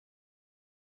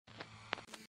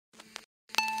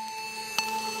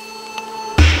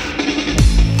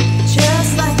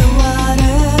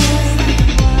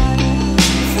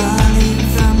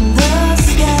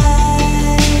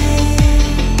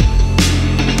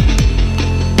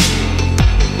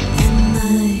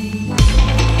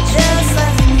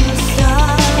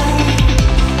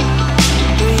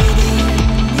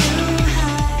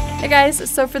guys,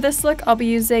 so for this look I'll be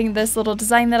using this little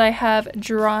design that I have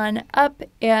drawn up,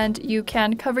 and you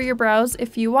can cover your brows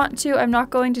if you want to. I'm not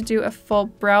going to do a full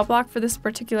brow block for this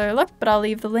particular look, but I'll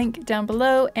leave the link down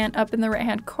below and up in the right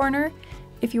hand corner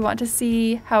if you want to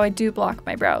see how I do block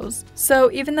my brows.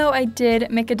 So even though I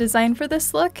did make a design for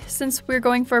this look, since we're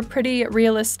going for a pretty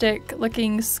realistic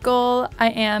looking skull, I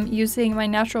am using my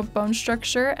natural bone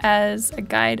structure as a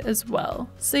guide as well.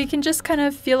 So you can just kind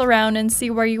of feel around and see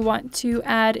where you want to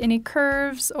add any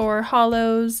curves or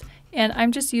hollows. And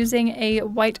I'm just using a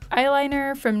white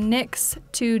eyeliner from NYX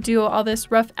to do all this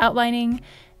rough outlining.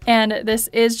 And this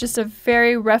is just a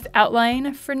very rough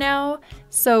outline for now.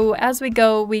 So as we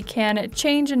go, we can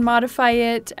change and modify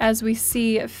it as we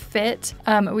see fit.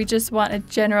 We just want a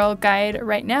general guide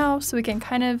right now so we can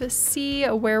kind of see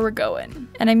where we're going.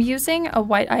 And I'm using a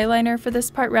white eyeliner for this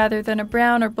part rather than a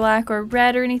brown or black or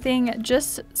red or anything,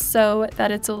 just so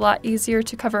that it's a lot easier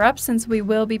to cover up since we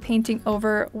will be painting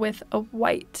over with a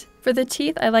white. For the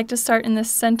teeth, I like to start in the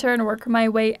center and work my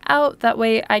way out. That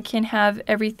way I can have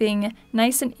everything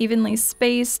nice and evenly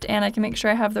spaced, and I can make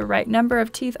sure I have the right number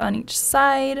of teeth on each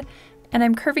side. And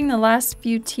I'm curving the last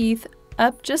few teeth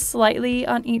up just slightly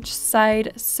on each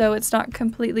side so it's not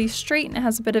completely straight and it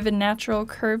has a bit of a natural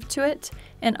curve to it.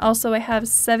 And also I have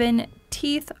 7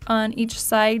 teeth on each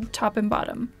side, top and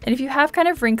bottom. And if you have kind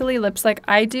of wrinkly lips like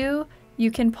I do, you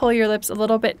can pull your lips a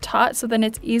little bit taut so then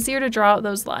it's easier to draw out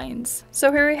those lines.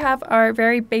 So here we have our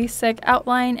very basic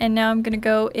outline, and now I'm going to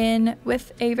go in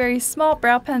with a very small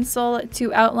brow pencil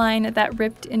to outline that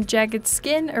ripped and jagged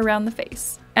skin around the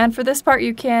face. And for this part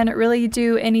you can really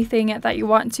do anything that you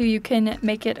want to. You can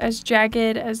make it as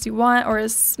jagged as you want or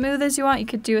as smooth as you want. You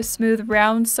could do a smooth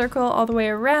round circle all the way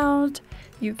around.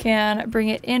 You can bring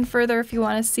it in further if you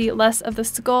want to see less of the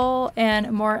skull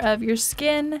and more of your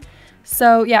skin.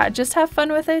 So yeah, just have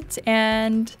fun with it,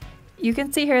 and you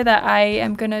can see here that I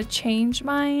am going to change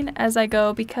mine as I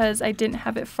go because I didn't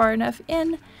have it far enough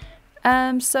in.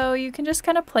 So you can just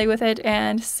kind of play with it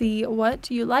and see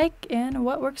what you like and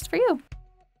what works for you.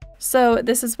 So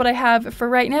this is what I have for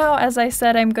right now. As I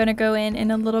said, I'm going to go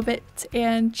in a little bit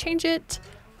and change it.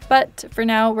 But for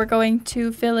now, we're going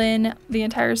to fill in the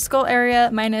entire skull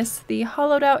area minus the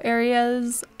hollowed out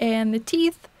areas and the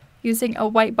teeth using a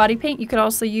white body paint. You could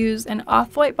also use an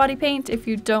off-white body paint if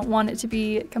you don't want it to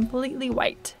be completely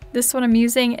white. This one I'm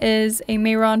using is a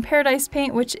Mehron Paradise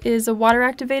paint, which is a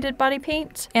water-activated body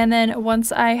paint. And then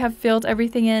once I have filled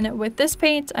everything in with this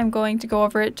paint, I'm going to go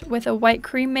over it with a white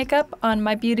cream makeup on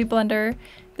my beauty blender.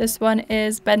 This one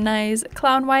is Nye's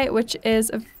Clown White, which is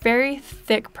a very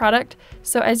thick product.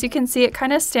 So as you can see, it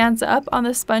kind of stands up on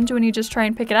the sponge when you just try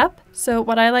and pick it up. So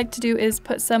what I like to do is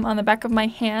put some on the back of my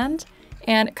hand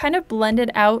and kind of blend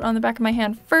it out on the back of my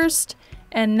hand first,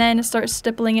 and then start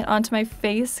stippling it onto my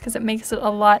face because it makes it a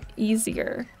lot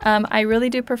easier. I really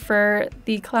do prefer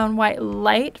the Clown White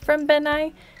Light from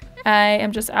Nye. I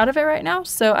am just out of it right now,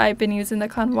 so I've been using the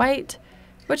Clown White,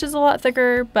 which is a lot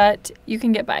thicker, but you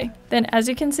can get by. Then as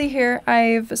you can see here,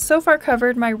 I've so far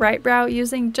covered my right brow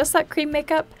using just that cream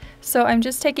makeup. So I'm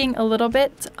just taking a little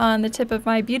bit on the tip of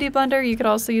my beauty blender. You could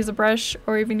also use a brush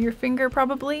or even your finger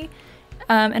probably.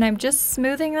 And I'm just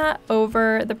smoothing that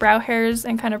over the brow hairs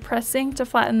and kind of pressing to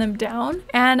flatten them down.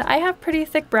 And I have pretty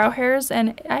thick brow hairs,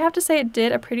 and I have to say it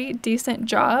did a pretty decent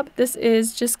job. This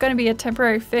is just going to be a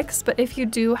temporary fix, but if you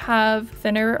do have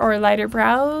thinner or lighter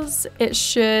brows, it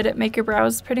should make your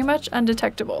brows pretty much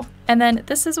undetectable. And then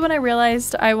this is when I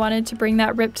realized I wanted to bring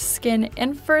that ripped skin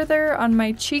in further on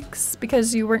my cheeks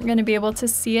because you weren't going to be able to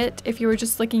see it if you were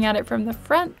just looking at it from the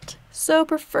front. So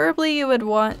preferably you would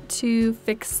want to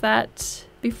fix that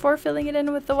before filling it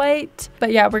in with the white.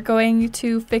 But yeah, we're going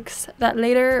to fix that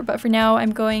later. But for now,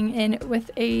 I'm going in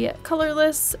with a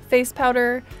colorless face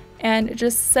powder and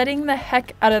just setting the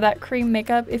heck out of that cream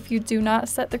makeup. If you do not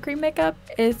set the cream makeup,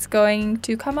 it's going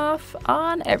to come off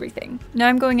on everything. Now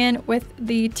I'm going in with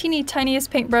the teeny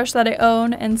tiniest paintbrush that I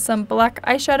own and some black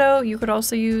eyeshadow. You could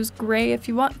also use gray if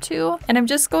you want to. And I'm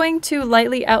just going to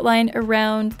lightly outline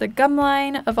around the gum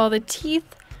line of all the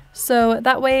teeth. So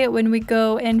that way when we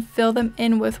go and fill them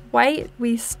in with white,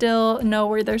 we still know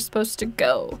where they're supposed to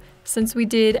go. Since we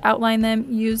did outline them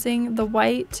using the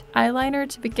white eyeliner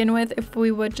to begin with, if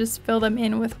we would just fill them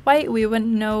in with white, we wouldn't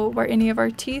know where any of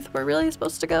our teeth were really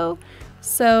supposed to go.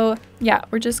 So yeah,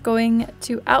 we're just going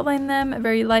to outline them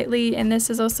very lightly, and this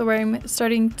is also where I'm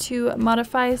starting to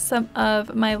modify some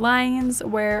of my lines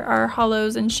where our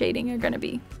hollows and shading are going to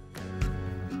be.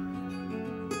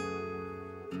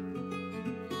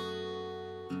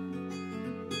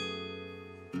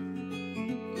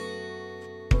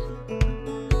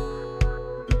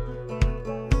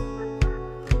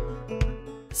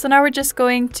 So now we're just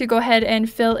going to go ahead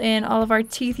and fill in all of our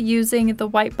teeth using the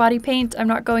white body paint. I'm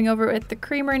not going over it with the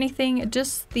cream or anything,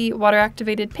 just the water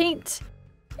activated paint.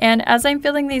 And as I'm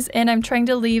filling these in, I'm trying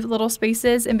to leave little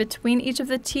spaces in between each of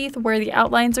the teeth where the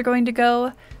outlines are going to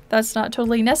go. That's not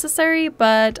totally necessary,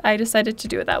 but I decided to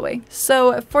do it that way.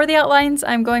 So for the outlines,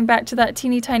 I'm going back to that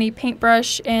teeny tiny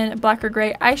paintbrush in black or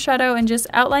gray eyeshadow and just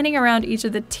outlining around each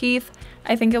of the teeth.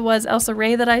 I think it was Elsa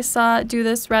Ray that I saw do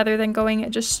this rather than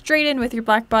going just straight in with your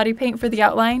black body paint for the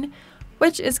outline,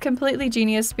 which is completely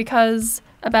genius because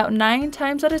about 9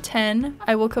 times out of 10,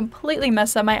 I will completely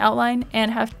mess up my outline and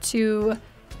have to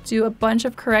do a bunch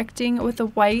of correcting with the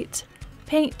white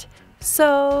paint.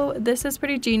 So this is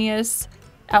pretty genius.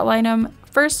 Outline them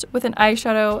first with an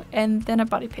eyeshadow and then a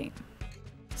body paint.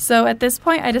 So at this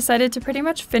point I decided to pretty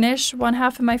much finish one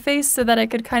half of my face so that I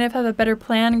could kind of have a better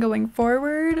plan going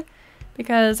forward,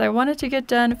 because I wanted to get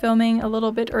done filming a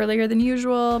little bit earlier than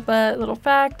usual, but little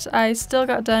fact, I still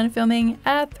got done filming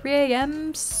at 3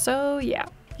 a.m. so yeah.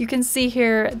 You can see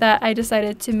here that I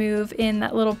decided to move in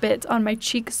that little bit on my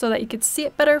cheek so that you could see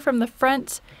it better from the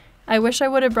front. I wish I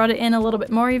would have brought it in a little bit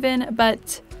more even,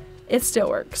 but it still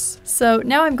works. So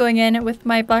now I'm going in with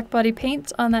my black body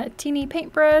paint on that teeny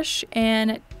paintbrush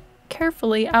and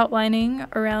carefully outlining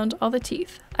around all the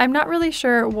teeth. I'm not really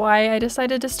sure why I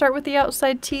decided to start with the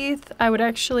outside teeth. I would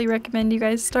actually recommend you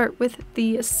guys start with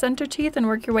the center teeth and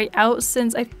work your way out,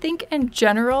 since I think in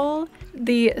general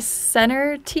the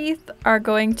center teeth are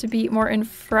going to be more in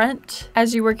front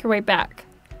as you work your way back.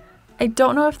 I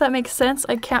don't know if that makes sense.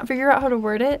 I can't figure out how to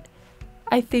word it.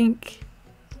 I think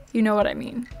you know what I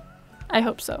mean. I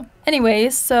hope so.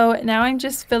 Anyways, so now I'm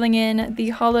just filling in the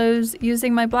hollows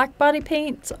using my black body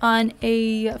paint on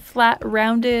a flat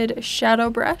rounded shadow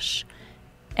brush.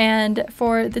 And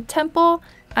for the temple,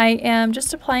 I am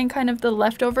just applying kind of the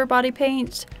leftover body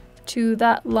paint to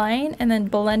that line and then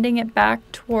blending it back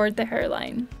toward the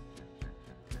hairline.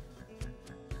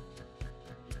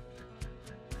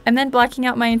 I'm then blacking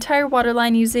out my entire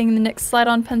waterline using the NYX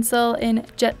slide-on pencil in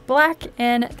jet black,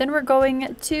 and then we're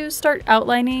going to start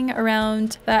outlining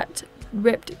around that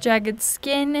ripped jagged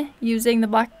skin using the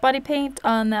black body paint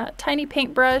on that tiny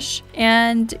paintbrush.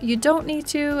 And you don't need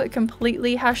to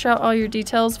completely hash out all your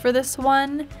details for this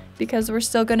one, because we're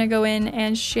still going to go in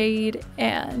and shade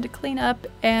and clean up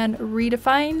and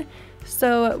redefine.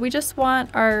 So we just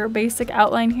want our basic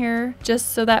outline here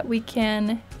just so that we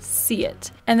can see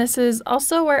it. And this is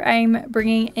also where I'm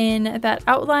bringing in that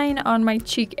outline on my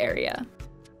cheek area.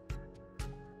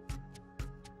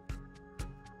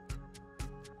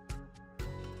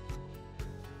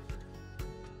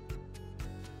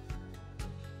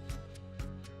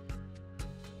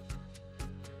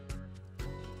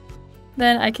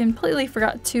 Then I completely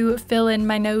forgot to fill in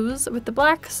my nose with the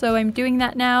black, so I'm doing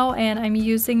that now, and I'm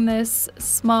using this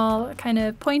small kind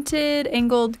of pointed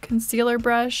angled concealer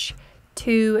brush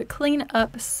to clean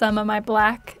up some of my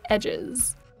black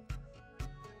edges.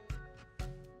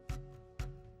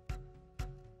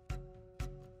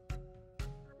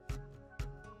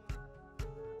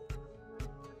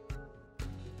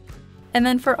 And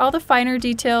then for all the finer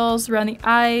details around the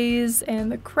eyes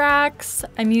and the cracks,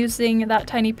 I'm using that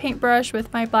tiny paintbrush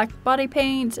with my black body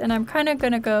paint, and I'm kind of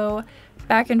going to go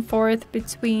back and forth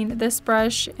between this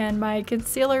brush and my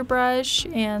concealer brush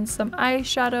and some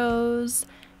eyeshadows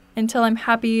until I'm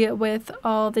happy with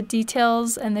all the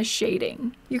details and the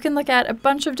shading. You can look at a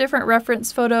bunch of different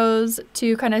reference photos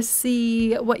to kind of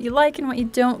see what you like and what you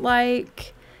don't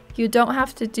like. You don't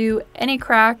have to do any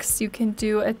cracks, you can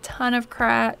do a ton of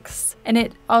cracks, and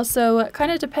it also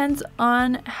kind of depends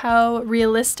on how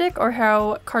realistic or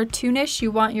how cartoonish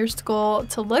you want your skull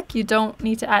to look. You don't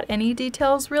need to add any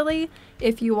details really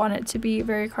if you want it to be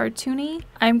very cartoony.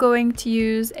 I'm going to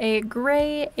use a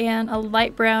gray and a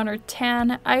light brown or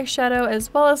tan eyeshadow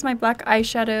as well as my black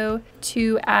eyeshadow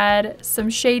to add some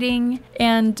shading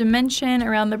and dimension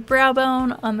around the brow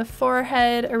bone, on the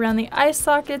forehead, around the eye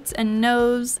sockets and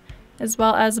nose, as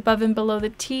well as above and below the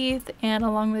teeth and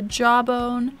along the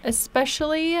jawbone,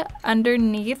 especially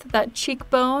underneath that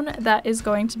cheekbone that is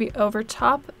going to be over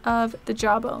top of the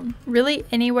jawbone. Really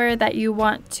anywhere that you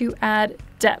want to add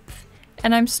depth.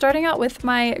 And I'm starting out with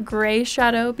my gray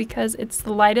shadow because it's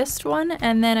the lightest one,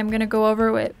 and then I'm going to go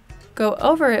over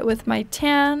it with my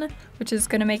tan, which is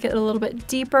going to make it a little bit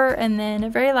deeper, and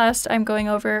then very last I'm going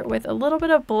over with a little bit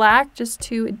of black just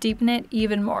to deepen it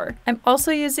even more. I'm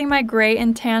also using my gray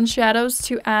and tan shadows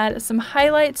to add some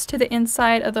highlights to the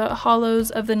inside of the hollows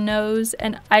of the nose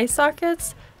and eye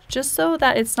sockets, just so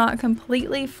that it's not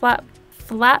completely flat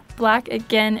black,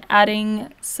 again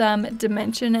adding some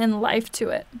dimension and life to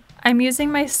it. I'm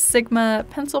using my Sigma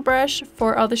pencil brush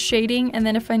for all the shading, and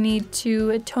then if I need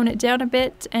to tone it down a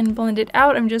bit and blend it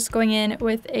out, I'm just going in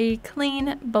with a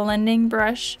clean blending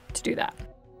brush to do that.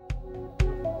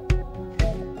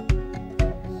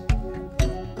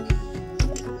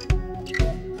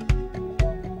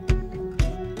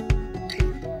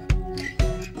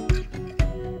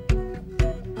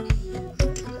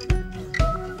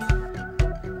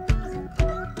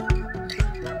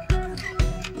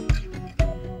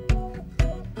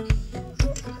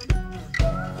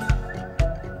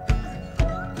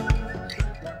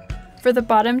 For the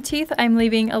bottom teeth, I'm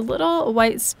leaving a little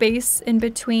white space in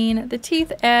between the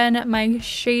teeth and my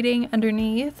shading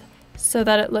underneath so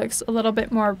that it looks a little bit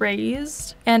more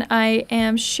raised. And I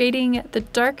am shading the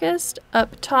darkest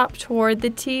up top toward the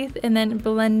teeth and then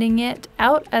blending it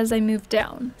out as I move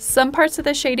down. Some parts of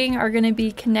the shading are going to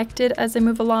be connected as I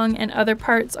move along, and other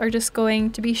parts are just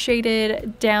going to be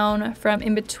shaded down from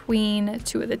in between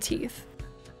two of the teeth.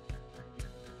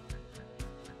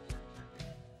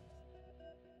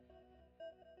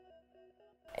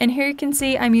 And here you can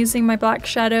see I'm using my black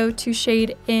shadow to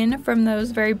shade in from those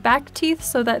very back teeth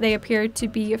so that they appear to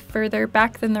be further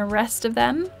back than the rest of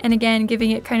them. And again,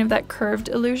 giving it kind of that curved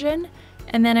illusion.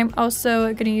 And then I'm also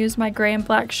going to use my gray and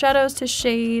black shadows to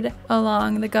shade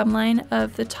along the gum line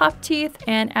of the top teeth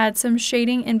and add some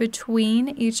shading in between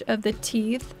each of the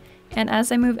teeth. And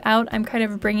as I move out, I'm kind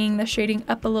of bringing the shading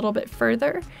up a little bit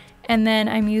further. And then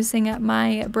I'm using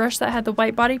my brush that had the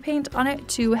white body paint on it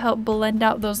to help blend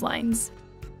out those lines.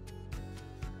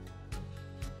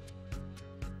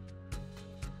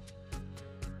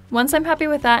 Once I'm happy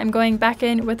with that, I'm going back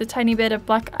in with a tiny bit of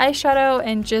black eyeshadow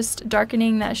and just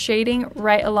darkening that shading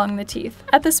right along the teeth.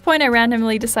 At this point, I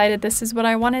randomly decided this is what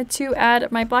I wanted to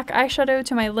add my black eyeshadow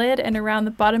to my lid and around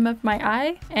the bottom of my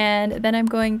eye. And then I'm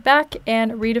going back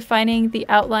and redefining the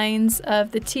outlines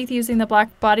of the teeth using the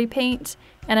black body paint.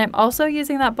 And I'm also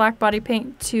using that black body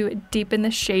paint to deepen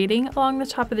the shading along the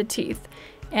top of the teeth.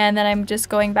 And then I'm just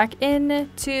going back in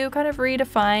to kind of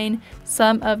redefine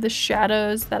some of the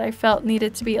shadows that I felt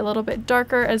needed to be a little bit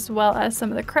darker, as well as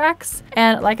some of the cracks.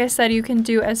 And like I said, you can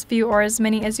do as few or as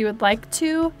many as you would like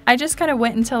to. I just kind of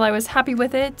went until I was happy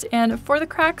with it. And for the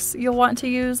cracks, you'll want to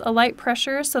use a light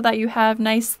pressure so that you have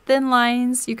nice thin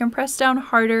lines. You can press down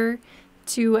harder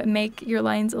to make your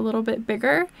lines a little bit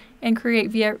bigger and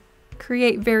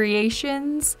create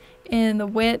variations in the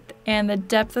width and the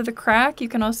depth of the crack. You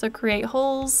can also create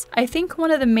holes. I think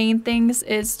one of the main things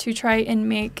is to try and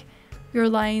make your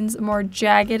lines more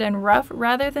jagged and rough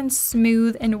rather than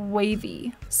smooth and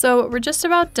wavy. So we're just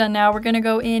about done now. We're gonna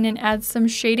go in and add some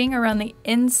shading around the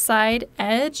inside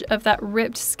edge of that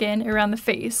ripped skin around the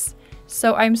face.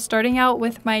 So I'm starting out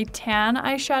with my tan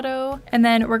eyeshadow, and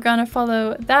then we're gonna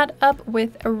follow that up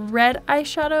with a red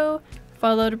eyeshadow,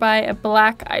 followed by a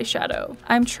black eyeshadow.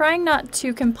 I'm trying not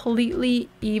to completely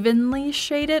evenly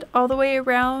shade it all the way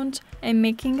around. I'm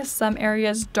making some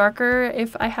areas darker.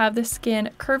 If I have the skin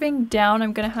curving down,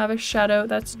 I'm gonna have a shadow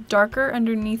that's darker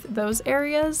underneath those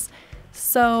areas.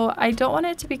 So I don't want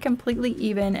it to be completely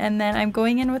even, and then I'm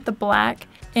going in with the black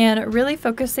and really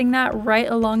focusing that right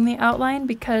along the outline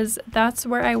because that's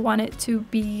where I want it to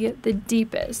be the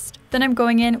deepest. Then I'm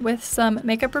going in with some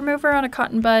makeup remover on a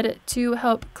cotton bud to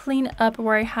help clean up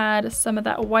where I had some of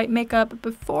that white makeup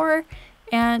before,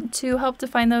 and to help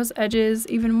define those edges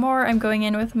even more, I'm going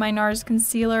in with my NARS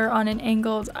concealer on an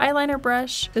angled eyeliner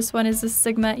brush. This one is the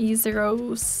Sigma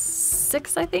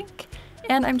E06, I think.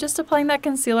 And I'm just applying that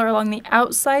concealer along the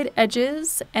outside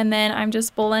edges, and then I'm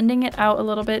just blending it out a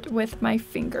little bit with my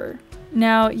finger.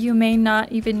 Now, you may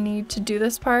not even need to do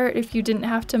this part if you didn't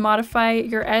have to modify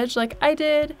your edge like I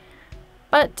did,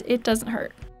 but it doesn't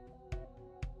hurt.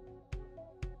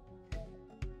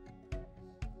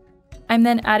 I'm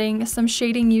then adding some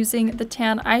shading using the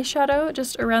tan eyeshadow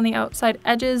just around the outside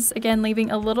edges, again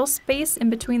leaving a little space in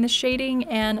between the shading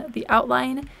and the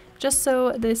outline, just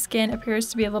so the skin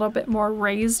appears to be a little bit more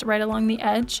raised right along the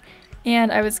edge.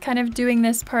 And I was kind of doing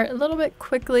this part a little bit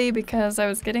quickly because I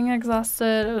was getting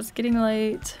exhausted, I was getting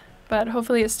late, but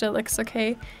hopefully it still looks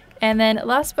okay. And then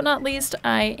last but not least,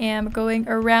 I am going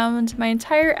around my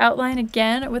entire outline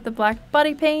again with the black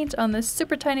body paint on this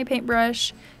super tiny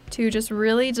paintbrush to just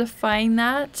really define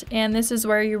that. And this is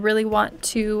where you really want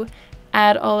to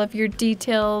add all of your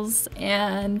details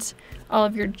and all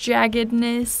of your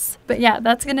jaggedness. But yeah,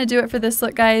 that's gonna do it for this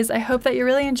look, guys. I hope that you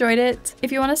really enjoyed it.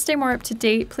 If you want to stay more up to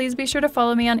date, please be sure to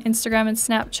follow me on Instagram and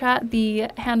Snapchat. The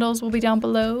handles will be down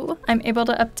below. I'm able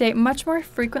to update much more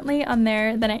frequently on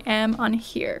there than I am on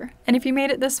here. And if you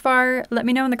made it this far, let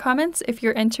me know in the comments if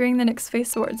you're entering the NYX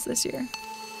Face Awards this year.